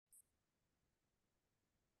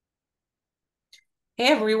Hey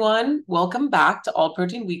everyone, welcome back to All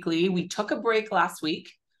Protein Weekly. We took a break last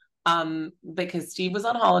week because Steve was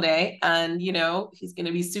on holiday and he's going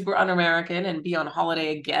to be super un-American and be on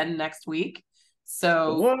holiday again next week.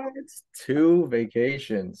 So What? Two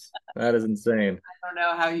vacations. That is insane. I don't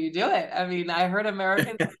know how you do it. I mean, I heard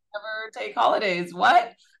Americans never take holidays.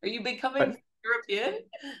 What? Are you becoming But, European?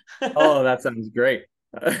 oh, that sounds great.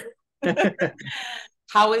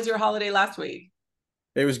 How was your holiday last week?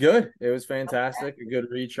 It was good. It was fantastic. A good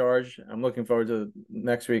recharge. I'm looking forward to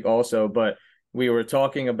next week also. But we were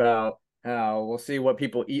talking about how we'll see what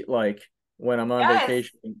people eat like when I'm on Yes.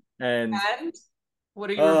 vacation. And And what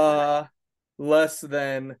are you reporting? uh less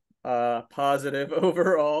than positive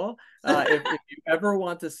overall. If you ever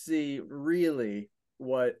want to see really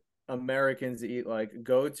what Americans eat like,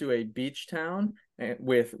 go to a beach town and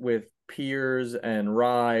with piers and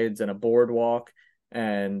rides and a boardwalk,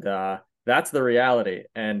 and that's the reality.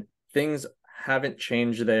 And things haven't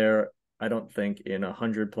changed there, I don't think, in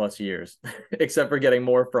 100 plus years, except for getting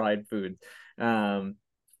more fried food. Um,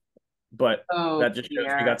 but Oh that just shows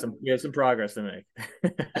dear. we have some progress to make.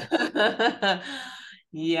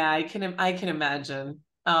 Yeah, I can imagine.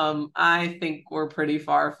 I think we're pretty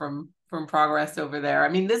far from progress over there. I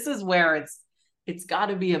mean, this is where it's got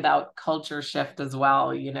to be about culture shift as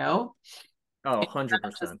well, you know? Oh, It can't just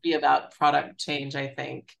 100%. be about product change, I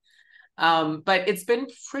think. But it's been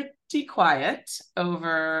pretty quiet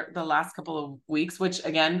over the last couple of weeks, which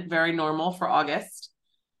again, very normal for August.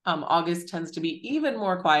 August tends to be even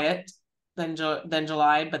more quiet than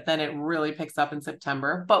July, but then it really picks up in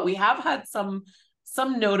September. But we have had some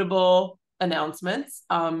notable announcements.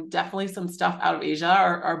 Definitely some stuff out of Asia.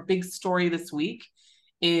 Our big story this week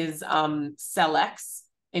is Celex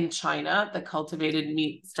in China, the cultivated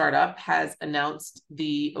meat startup, has announced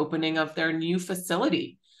the opening of their new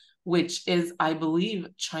facility, which is, I believe,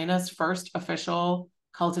 China's first official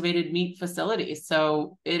cultivated meat facility.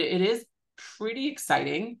 So it is pretty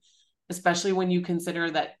exciting, especially when you consider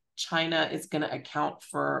that China is going to account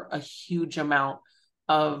for a huge amount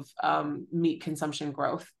of meat consumption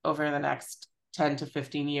growth over the next 10 to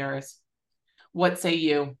 15 years. What say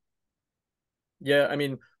you? Yeah, I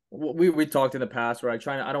mean, we talked in the past where I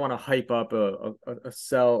don't want to hype up a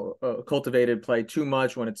cultivated play too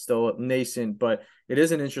much when it's still nascent, but it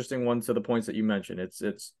is an interesting one to the points that you mentioned. It's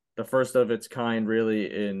the first of its kind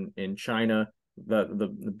really in China,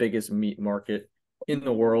 the biggest meat market in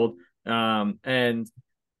the world. And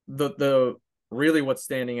the really what's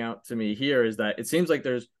standing out to me here is that it seems like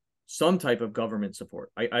there's some type of government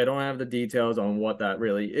support. I don't have the details on what that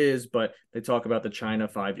really is, but they talk about the China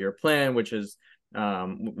 5-year plan, which is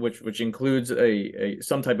which includes a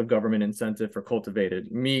some type of government incentive for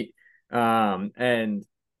cultivated meat, and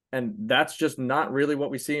that's just not really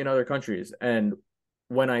what we see in other countries. And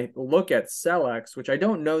when I look at Celex, which I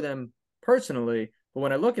don't know them personally, but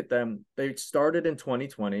when I look at them, they started in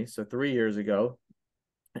 2020, so 3 years ago,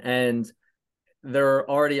 and they're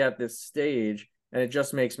already at this stage, and it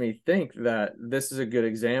just makes me think that this is a good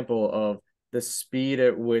example of the speed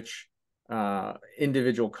at which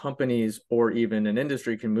individual companies or even an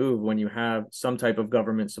industry can move when you have some type of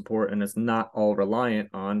government support and it's not all reliant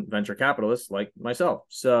on venture capitalists like myself.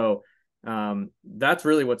 So that's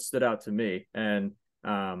really what stood out to me. And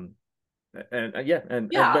yeah, and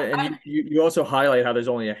Yeah, but and you also highlight how there's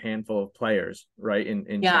only a handful of players, right,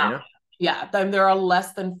 in yeah, China. yeah. Then there are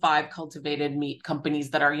less than five cultivated meat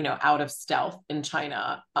companies that are, out of stealth in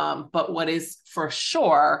China. But what is for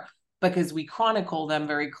sure, because we chronicle them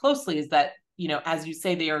very closely, is that, as you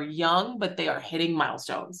say, they are young, but they are hitting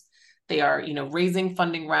milestones. They are, raising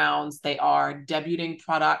funding rounds. They are debuting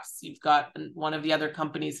products. You've got one of the other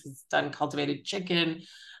companies has done cultivated chicken.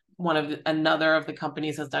 Another of the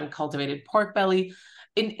companies has done cultivated pork belly.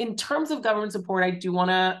 In terms of government support, I do want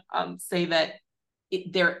to say that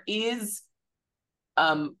there is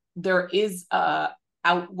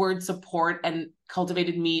outward support, and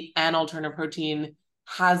cultivated meat and alternative protein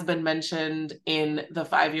has been mentioned in the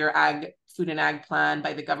 5-year ag food and ag plan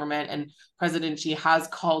by the government, and President Xi has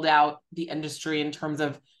called out the industry in terms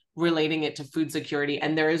of relating it to food security.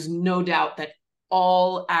 And there is no doubt that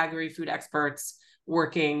all agri-food experts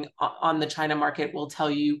working on the China market will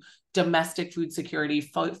tell you domestic food security,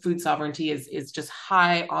 food sovereignty is just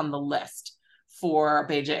high on the list for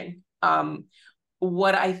Beijing.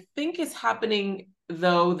 What I think is happening,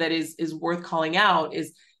 though, that is worth calling out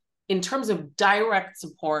is, in terms of direct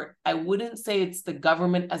support, I wouldn't say it's the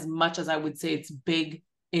government as much as I would say it's big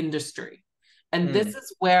industry. And this Mm.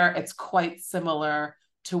 is where it's quite similar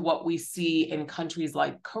to what we see in countries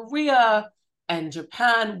like Korea and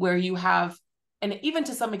Japan, where you have, and even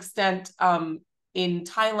to some extent, in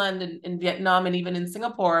Thailand and in Vietnam and even in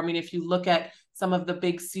Singapore. I mean, if you look at some of the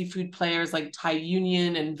big seafood players like Thai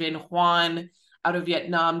Union and Vinh Hoan out of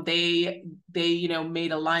Vietnam, they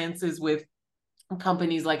made alliances with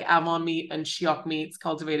companies like Avon Meat and Shiok Meats,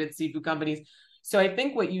 cultivated seafood companies. So I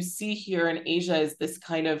think what you see here in Asia is this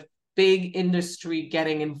kind of big industry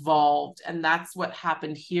getting involved. And that's what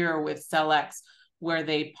happened here with Celex, where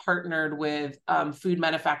they partnered with food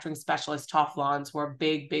manufacturing specialist Toflons, who are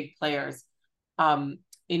big players.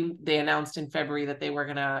 They announced in February that they were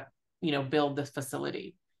going to, build this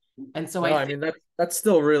facility. And so No, I I think, mean that's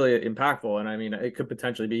still really impactful, and I mean it could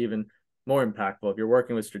potentially be even more impactful if you're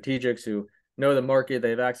working with strategics who know the market, they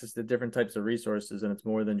have access to different types of resources, and it's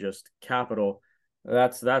more than just capital.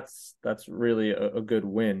 That's really a good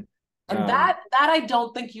win. and that I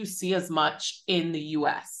don't think you see as much in the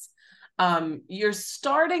US. You're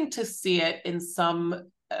starting to see it in some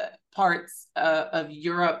parts of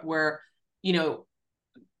Europe where, you know,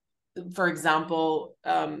 for example,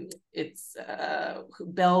 it's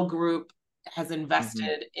Bell Group has Mhm.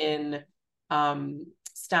 invested in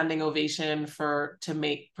Standing Ovation to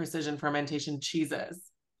make precision fermentation cheeses,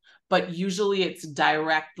 but usually it's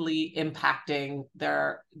directly impacting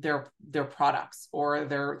their products or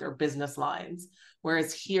their business lines.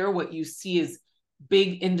 Whereas here, what you see is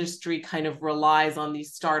big industry kind of relies on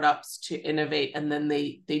these startups to innovate, and then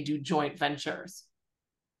they do joint ventures.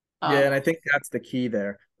 Yeah, Um, and I think that's the key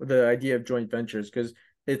there, the idea of joint ventures, because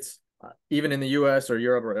it's even in the US or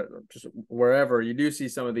Europe or just wherever, you do see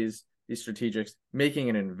some of these strategics making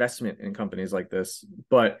an investment in companies like this.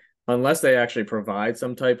 But unless they actually provide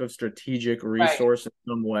some type of strategic right. resource in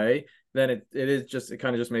some way, then it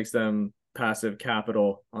kind of just makes them passive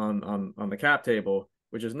capital on the cap table,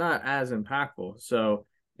 which is not as impactful. So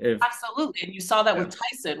if Absolutely. And you saw that yeah, with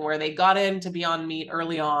Tyson, where they got in to be on meat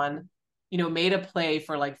early on, made a play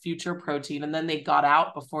for like future protein, and then they got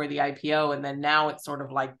out before the IPO, and then now it's sort of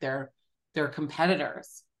like their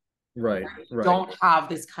competitors. right. Don't have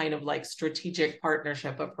this kind of like strategic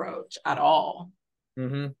partnership approach at all.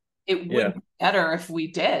 Mm-hmm. It Yeah. would be better if we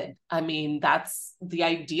did. I mean, that's the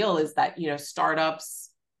ideal, is that,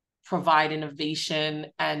 startups provide innovation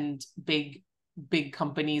and big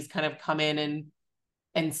companies kind of come in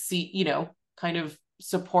and see, kind of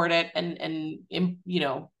support it and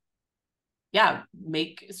yeah,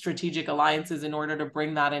 make strategic alliances in order to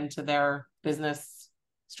bring that into their business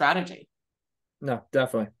strategy. No,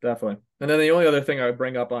 definitely. And then the only other thing I would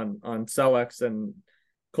bring up on Celex and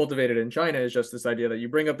Cultivated in China is just this idea that you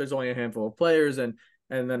bring up there's only a handful of players, and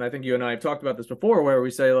then I think you and I have talked about this before, where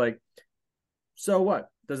we say like, so what?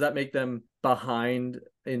 Does that make them behind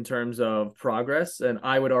in terms of progress? And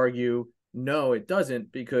I would argue no, it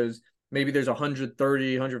doesn't, because maybe there's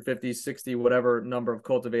 130, 150, 60, whatever number of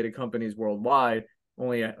cultivated companies worldwide,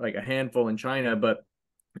 only like a handful in China, but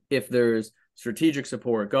if there's strategic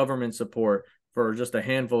support, government support for just a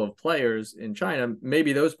handful of players in China,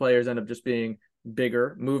 maybe those players end up just being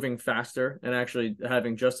bigger, moving faster, and actually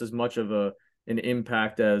having just as much of an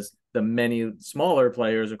impact as the many smaller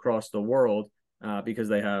players across the world, because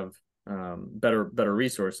they have better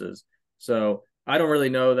resources. So I don't really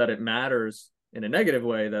know that it matters in a negative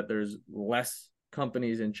way that there's less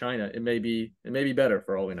companies in China. It may be better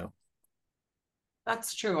for all we know.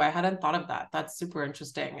 That's true. I hadn't thought of that. That's super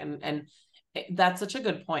interesting. And that's such a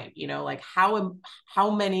good point. Like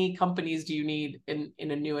how many companies do you need in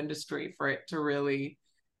a new industry for it to really,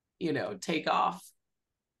 take off?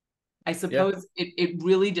 I Yeah. suppose it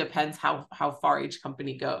really depends how far each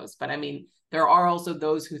company goes. But I mean, there are also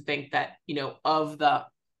those who think that, of the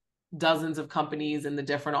dozens of companies in the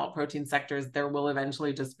different alt protein sectors, there will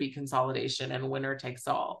eventually just be consolidation and winner takes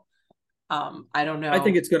all. I don't I know.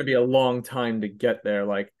 think it's going to be a long time to get there.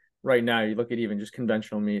 Like right now, you look at even just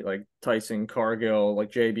conventional meat, like Tyson, Cargill,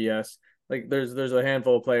 like JBS. Like there's a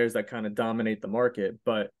handful of players that kind of dominate the market,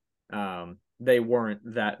 but they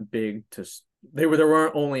weren't that big to. There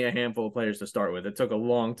weren't only a handful of players to start with. It took a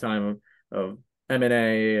long time of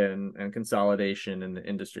M&A and consolidation in the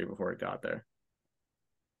industry before it got there.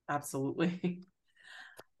 Absolutely.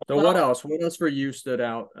 So what Well, else? What else for you stood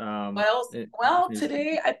out?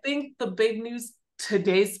 today I think the big news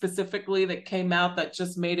today specifically that came out that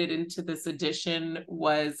just made it into this edition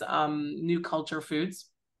was New Culture Foods,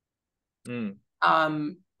 Mm,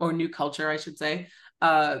 or New Culture, I should say,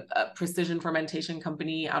 a precision fermentation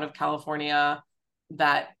company out of California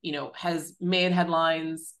that has made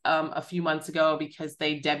headlines a few months ago because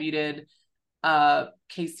they debuted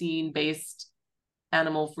casein based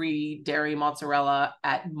animal-free dairy mozzarella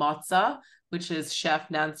at Mozza, which is Chef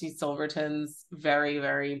Nancy Silverton's very,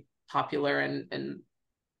 very popular and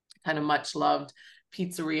kind of much loved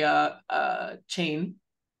pizzeria chain.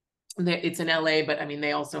 It's in LA, but I mean,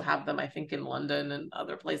 they also have them, I think, in London and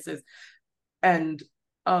other places. And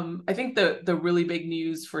I think the really big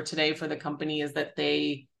news for today for the company is that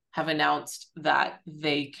they have announced that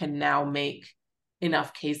they can now make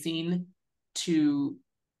enough casein to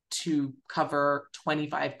cover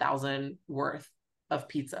 25,000 worth of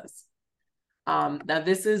pizzas. Now,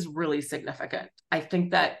 this is really significant. I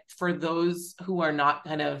think that for those who are not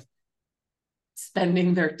kind of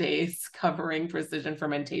spending their days covering precision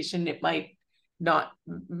fermentation, it might not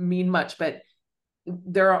mean much, but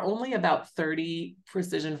there are only about 30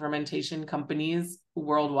 precision fermentation companies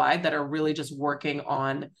worldwide that are really just working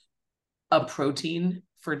on a protein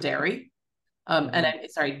for dairy. And I'm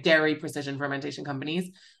sorry, dairy precision fermentation companies.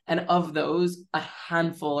 And of those, a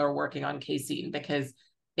handful are working on casein because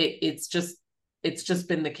it's just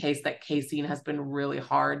been the case that casein has been really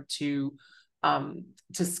hard to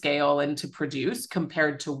scale and to produce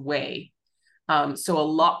compared to whey. So a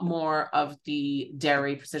lot more of the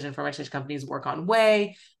dairy precision fermentation companies work on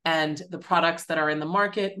whey, and the products that are in the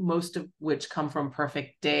market, most of which come from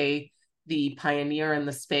Perfect Day, the pioneer in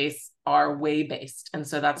the space, are whey based. And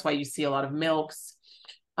so that's why you see a lot of milks,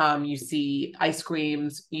 you see ice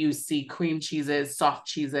creams, you see cream cheeses, soft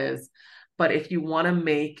cheeses. But if you want to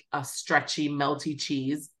make a stretchy, melty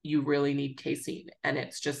cheese, you really need casein. And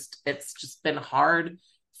it's just been hard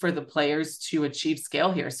for the players to achieve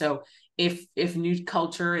scale here. So if new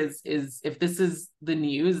culture is if this is the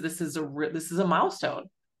news, this is a milestone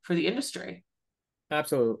for the industry.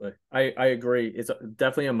 Absolutely. I agree. It's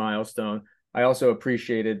definitely a milestone. I also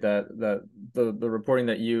appreciated that the reporting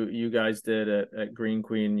that you guys did at Green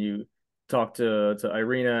Queen. You talked to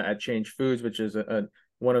Irina at Change Foods, which is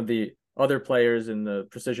one of the other players in the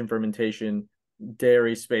precision fermentation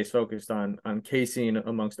dairy space, focused on casein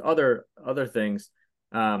amongst other things.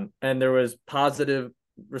 And there was positive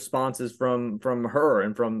responses from her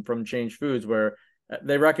and from Change Foods, where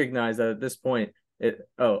they recognize that at this point,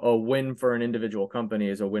 a win for an individual company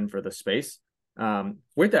is a win for the space.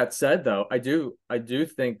 With that said, though, I do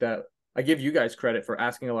think that I give you guys credit for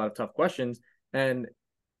asking a lot of tough questions, and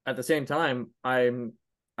at the same time,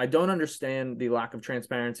 I don't understand the lack of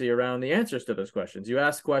transparency around the answers to those questions. You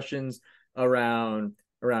ask questions around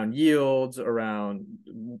yields, around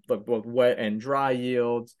both wet and dry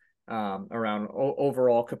yields, around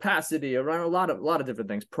overall capacity, around a lot of different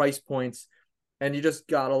things, price points, and you just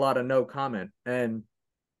got a lot of no comment. And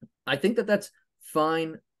I think that that's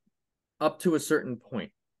fine up to a certain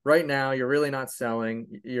point. Right now, you're really not selling,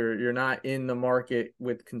 you're not in the market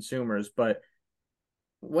with consumers, but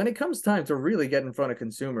when it comes time to really get in front of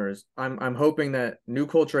consumers, I'm hoping that New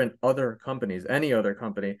Culture and other companies, any other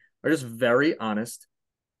company, are just very honest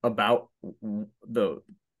about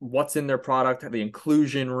what's in their product, the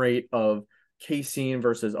inclusion rate of casein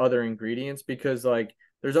versus other ingredients, because like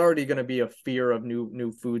there's already going to be a fear of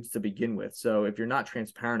new foods to begin with. So if you're not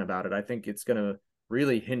transparent about it, I think it's going to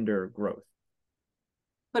really hinder growth.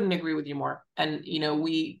 Couldn't agree with you more. And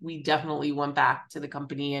we definitely went back to the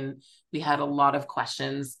company and we had a lot of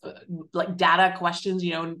questions, like data questions,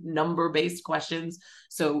 number-based questions.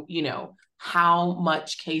 So how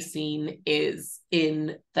much casein is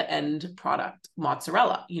in the end product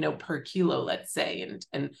mozzarella, per kilo, let's say,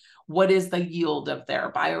 and what is the yield of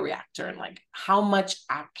their bioreactor, and like how much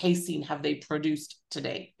casein have they produced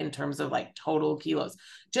today in terms of like total kilos,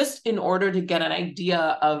 just in order to get an idea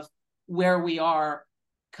of where we are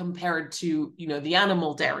compared to the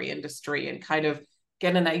animal dairy industry, and kind of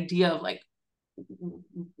get an idea of like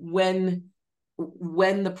when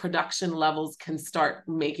the production levels can start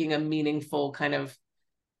making a meaningful kind of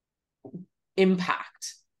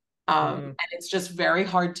impact. And it's just very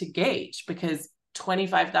hard to gauge because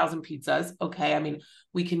 25,000 pizzas, okay, I mean,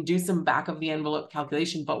 we can do some back of the envelope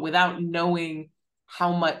calculation, but without knowing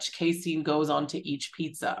how much casein goes onto each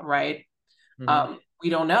pizza, right? We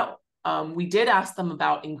don't know. We did ask them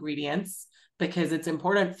about ingredients because it's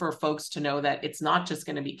important for folks to know that it's not just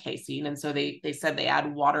going to be casein. And so they said they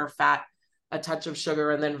add water, fat, a touch of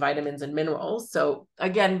sugar, and then vitamins and minerals. So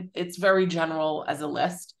again, it's very general as a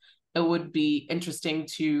list. It would be interesting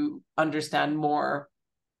to understand more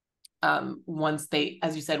once they,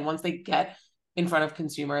 as you said, once they get in front of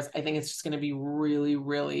consumers. I think it's just going to be really,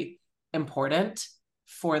 really important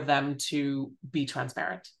for them to be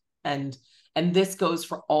transparent. And this goes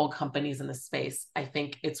for all companies in the space. I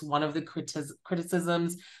think it's one of the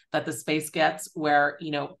criticisms that the space gets, where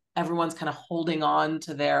everyone's kind of holding on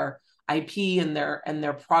to their IP and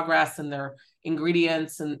their progress and their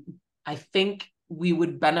ingredients. And I think we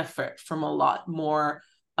would benefit from a lot more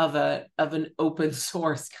of an open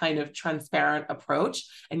source kind of transparent approach.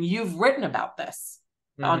 And you've written about this.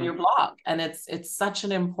 on Mm-hmm. your blog. And it's such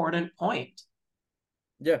an important point.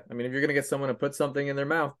 Yeah, I mean, if you're gonna get someone to put something in their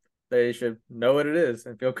mouth, they should know what it is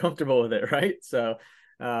and feel comfortable with it, right? So,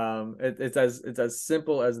 it's as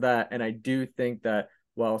simple as that. And I do think that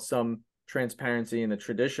while some transparency in the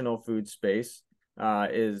traditional food space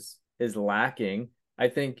is lacking, I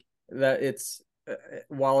think that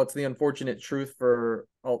while it's the unfortunate truth for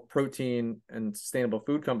all protein and sustainable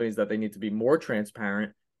food companies that they need to be more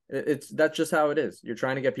transparent, it's that's just how it is. You're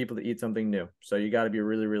trying to get people to eat something new, so you got to be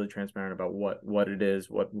really, really transparent about what it is,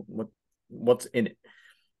 what's in it.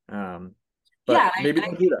 Um, Yeah, but maybe and I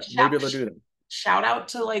they'll do think that. Maybe they'll do that. shout out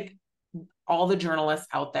to like all the journalists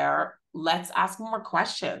out there. Let's ask more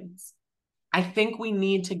questions. I think we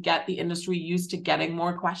need to get the industry used to getting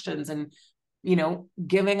more questions and,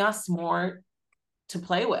 giving us more to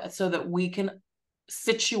play with so that we can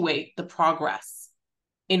situate the progress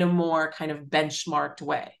in a more kind of benchmarked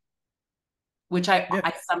way, which I, Yeah,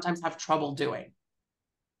 I sometimes have trouble doing.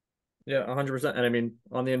 yeah, 100%. And I mean,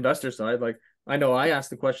 on the investor side, like I know I ask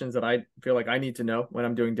the questions that I feel like I need to know when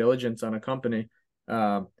I'm doing diligence on a company,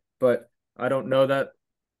 um, but I don't know that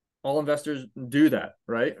all investors do that,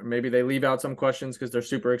 right? Or maybe they leave out some questions because they're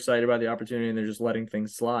super excited about the opportunity and they're just letting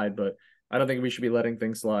things slide. But I don't think we should be letting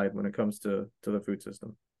things slide when it comes to the food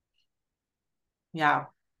system. Yeah,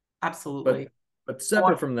 But absolutely. but Or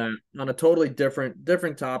separate from that, on a totally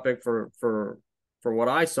different topic for what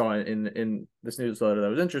I saw in this newsletter that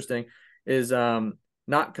was interesting is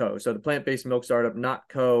NotCo. So the plant-based milk startup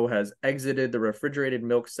NotCo has exited the refrigerated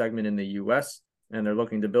milk segment in the US, and they're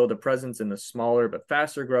looking to build a presence in the smaller but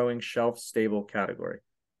faster growing shelf stable category.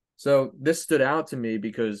 So this stood out to me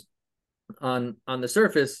because on the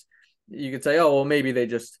surface, you could say, oh, well, maybe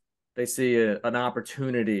they see an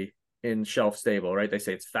opportunity in shelf stable, right? They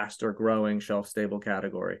say it's faster growing shelf stable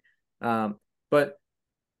category. But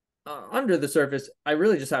under the surface, I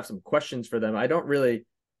really just have some questions for them. I don't really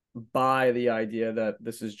buy the idea that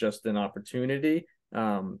this is just an opportunity.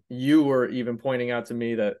 You were even pointing out to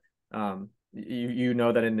me that you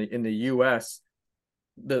know that in the U.S.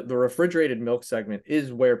 The refrigerated milk segment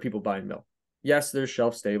is where people buy milk. Yes, there's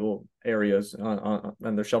shelf stable areas and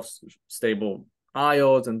there's shelf stable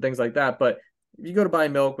aisles and things like that. But if you go to buy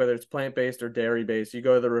milk, whether it's plant based or dairy based, you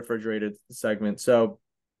go to the refrigerated segment. So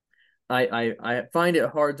I find it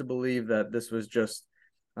hard to believe that this was just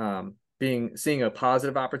seeing a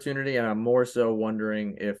positive opportunity, and I'm more so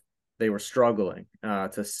wondering if they were struggling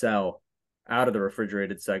to sell out of the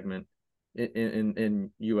refrigerated segment in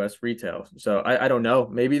U.S. retail. So I don't know.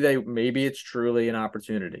 Maybe it's truly an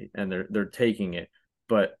opportunity and they're taking it,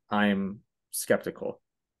 but I'm skeptical.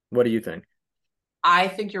 What do you think? I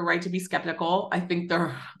think you're right to be skeptical. I think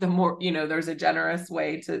the more, there's a generous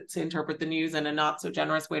way to interpret the news and a not so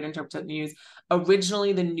generous way to interpret the news.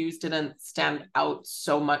 Originally, the news didn't stand out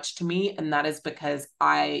so much to me. And that is because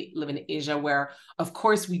I live in Asia, where, of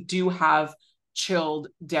course, we do have chilled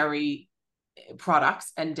dairy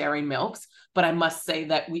products and dairy milks. But I must say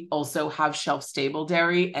that we also have shelf stable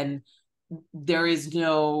dairy, and there is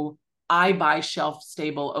no, I buy shelf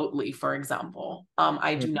stable Oatly, for example.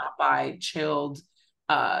 I do not buy chilled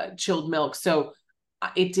milk. So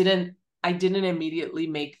it didn't, I didn't immediately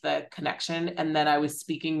make the connection. And then I was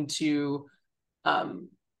speaking to um,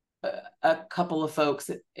 a couple of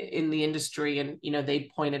folks in the industry, and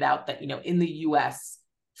they pointed out that in the US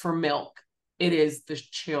for milk, it is the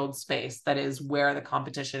chilled space that is where the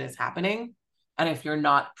competition is happening. And if you're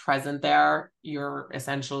not present there, you're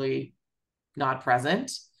essentially not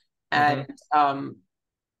present. Mm-hmm. And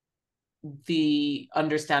the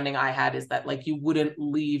understanding I had is that like you wouldn't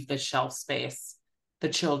leave the shelf space, the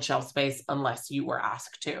chilled shelf space, unless you were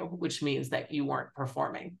asked to, which means that you weren't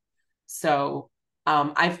performing. So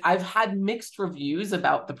I've had mixed reviews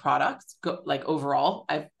about the products. Like overall,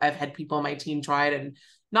 I've had people on my team try it and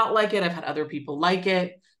not like it. I've had other people like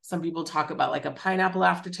it. Some people talk about like a pineapple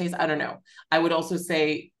aftertaste. I don't know. I would also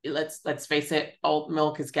say let's face it, alt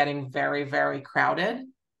milk is getting very, very crowded.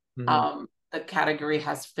 Mm-hmm. The category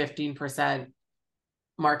has 15%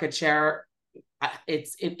 market share.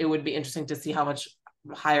 It would be interesting to see how much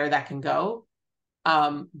higher that can go.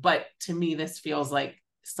 But to me, this feels like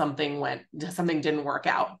something didn't work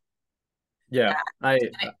out. Yeah, I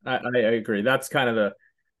agree. That's kind of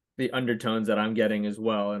the undertones that I'm getting as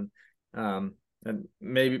well. And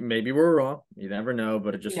maybe we're wrong. You never know,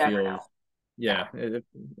 but it You just never know. feels, Yeah. yeah,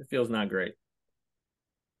 it feels not great.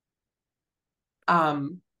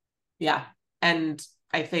 Um, yeah. And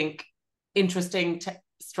I think interesting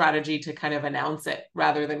strategy to kind of announce it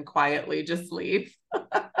rather than quietly just leave.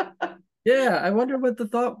 Yeah, I wonder what the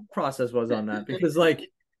thought process was on that because like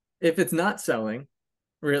if it's not selling,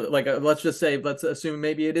 really, like, let's just say, let's assume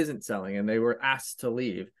maybe it isn't selling and they were asked to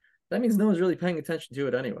leave. That means no one's really paying attention to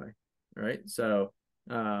it anyway, right? So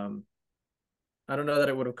I don't know that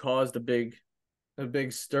it would have caused a big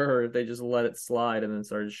stir if they just let it slide and then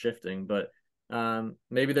started shifting, but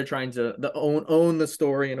maybe they're trying to own the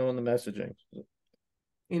story and own the messaging.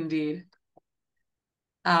 Indeed.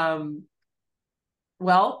 Um,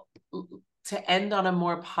 well, to end on a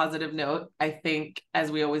more positive note, I think,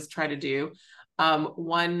 as we always try to do,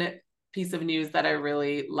 one piece of news that I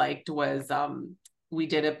really liked was we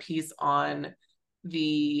did a piece on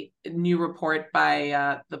the new report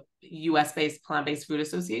by the US based Plant Based Food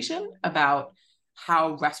Association about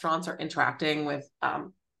how restaurants are interacting with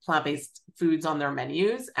plant based foods on their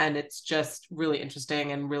menus. And it's just really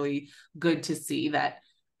interesting and really good to see that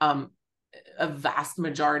a vast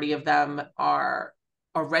majority of them are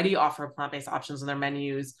already offer plant-based options on their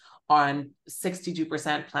menus. On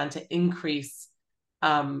 62% plan to increase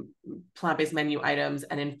plant-based menu items,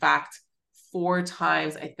 and in fact 4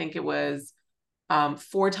 times, I think it was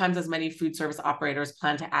 4 times as many food service operators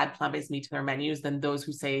plan to add plant-based meat to their menus than those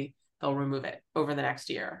who say they'll remove it over the next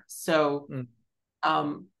year. So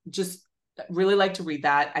just really like to read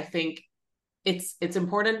that. I think it's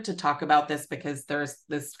important to talk about this because there's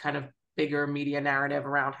this kind of bigger media narrative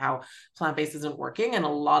around how plant-based isn't working, and a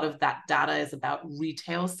lot of that data is about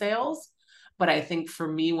retail sales. But I think for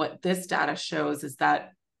me, what this data shows is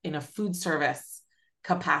that in a food service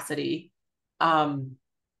capacity,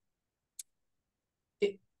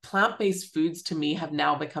 plant-based foods to me have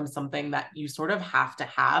now become something that you sort of have to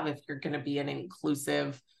have if you're going to be an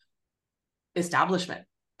inclusive establishment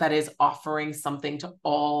that is offering something to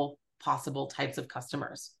all possible types of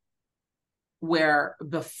customers. Where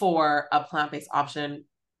before, a plant-based option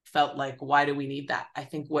felt like, why do we need that? I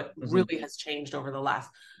think what really has changed over the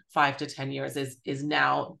last 5 to 10 years is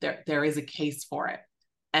now there is a case for it,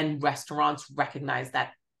 and restaurants recognize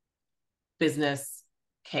that business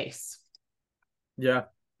case. Yeah,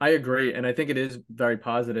 I agree. And I think it is very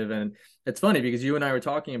positive. And it's funny because you and I were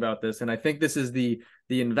talking about this, and I think this is the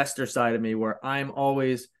investor side of me where I'm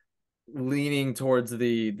always leaning towards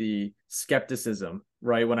the skepticism,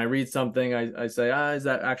 right? When I read something, I say, is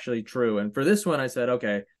that actually true? And for this one, I said,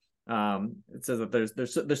 okay, it says that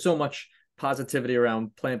there's so much positivity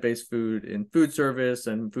around plant-based food in food service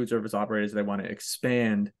and food service operators. They want to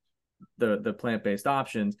expand the plant-based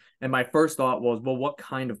options. And my first thought was, well, what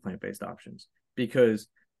kind of plant-based options? Because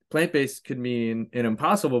plant-based could mean an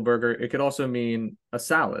Impossible Burger. It could also mean a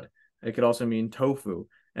salad. It could also mean tofu.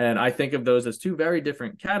 And I think of those as two very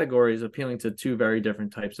different categories appealing to two very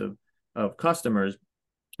different types of customers.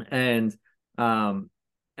 And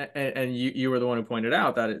you were the one who pointed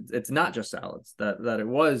out that it's not just salads, that it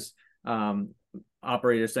was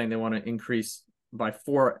operators saying they want to increase by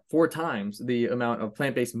four times the amount of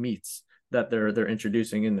plant-based meats that they're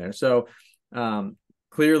introducing in there. So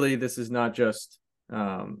clearly this is not just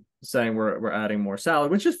saying we're adding more salad,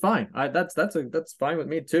 which is fine. That's fine with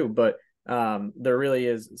me too. But there really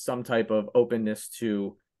is some type of openness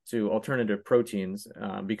to alternative proteins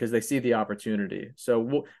because they see the opportunity.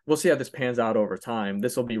 So we'll see how this pans out over time.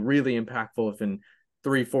 This will be really impactful if in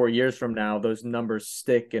 3-4 years from now those numbers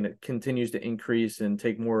stick and it continues to increase and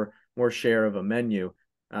take more share of a menu.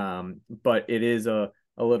 But it is a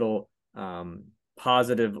little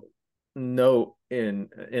positive note in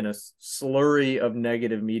a slurry of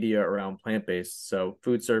negative media around plant-based. So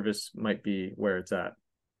food service might be where it's at.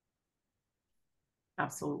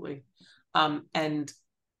 Absolutely. And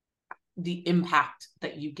the impact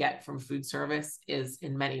that you get from food service is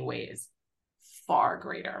in many ways far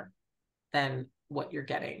greater than what you're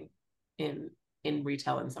getting in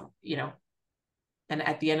retail, and some, and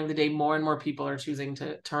at the end of the day, more and more people are choosing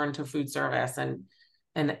to turn to food service and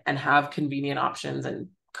have convenient options, and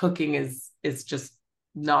cooking is just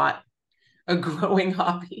not a growing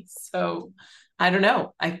hobby. So I don't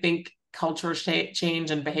know. I think culture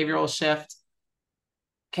change and behavioral shift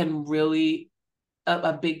can really,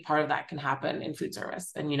 a big part of that can happen in food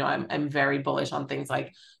service. And I'm very bullish on things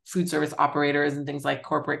like food service operators and things like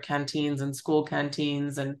corporate canteens and school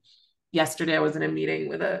canteens. And yesterday I was in a meeting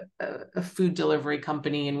with a food delivery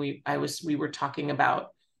company, and we were talking about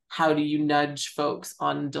how do you nudge folks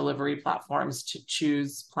on delivery platforms to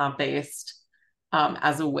choose plant-based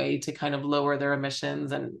as a way to kind of lower their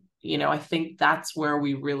emissions. And I think that's where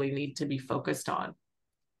we really need to be focused on.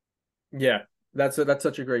 Yeah, that's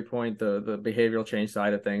such a great point, the behavioral change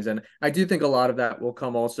side of things. And I do think a lot of that will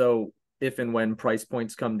come also if and when price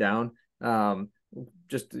points come down,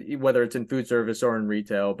 just whether it's in food service or in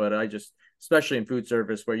retail. But especially in food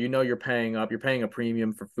service, where you're paying a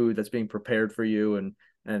premium for food that's being prepared for you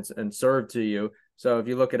and served to you. So if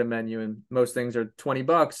you look at a menu and most things are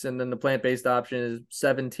 $20 and then the plant-based option is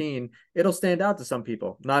 17, it'll stand out to some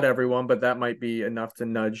people. Not everyone, but that might be enough to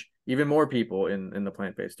nudge even more people in the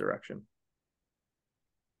plant-based direction.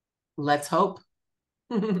 Let's hope.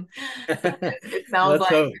 It Let's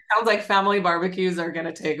hope. sounds like family barbecues are going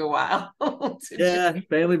to take a while Yeah,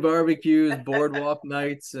 family barbecues, boardwalk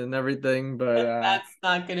nights, and everything. But that's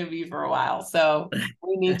not going to be for a while. So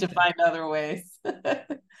we need to find other ways.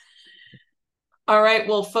 All right.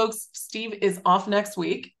 Well, folks, Steve is off next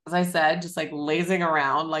week. As I said, just like lazing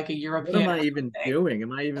around like a what am European. I even doing?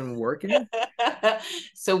 Am I even working?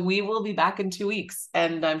 So we will be back in 2 weeks,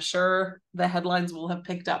 and I'm sure the headlines will have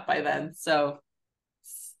picked up by then. So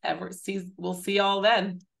we'll see y'all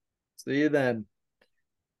then. See you then.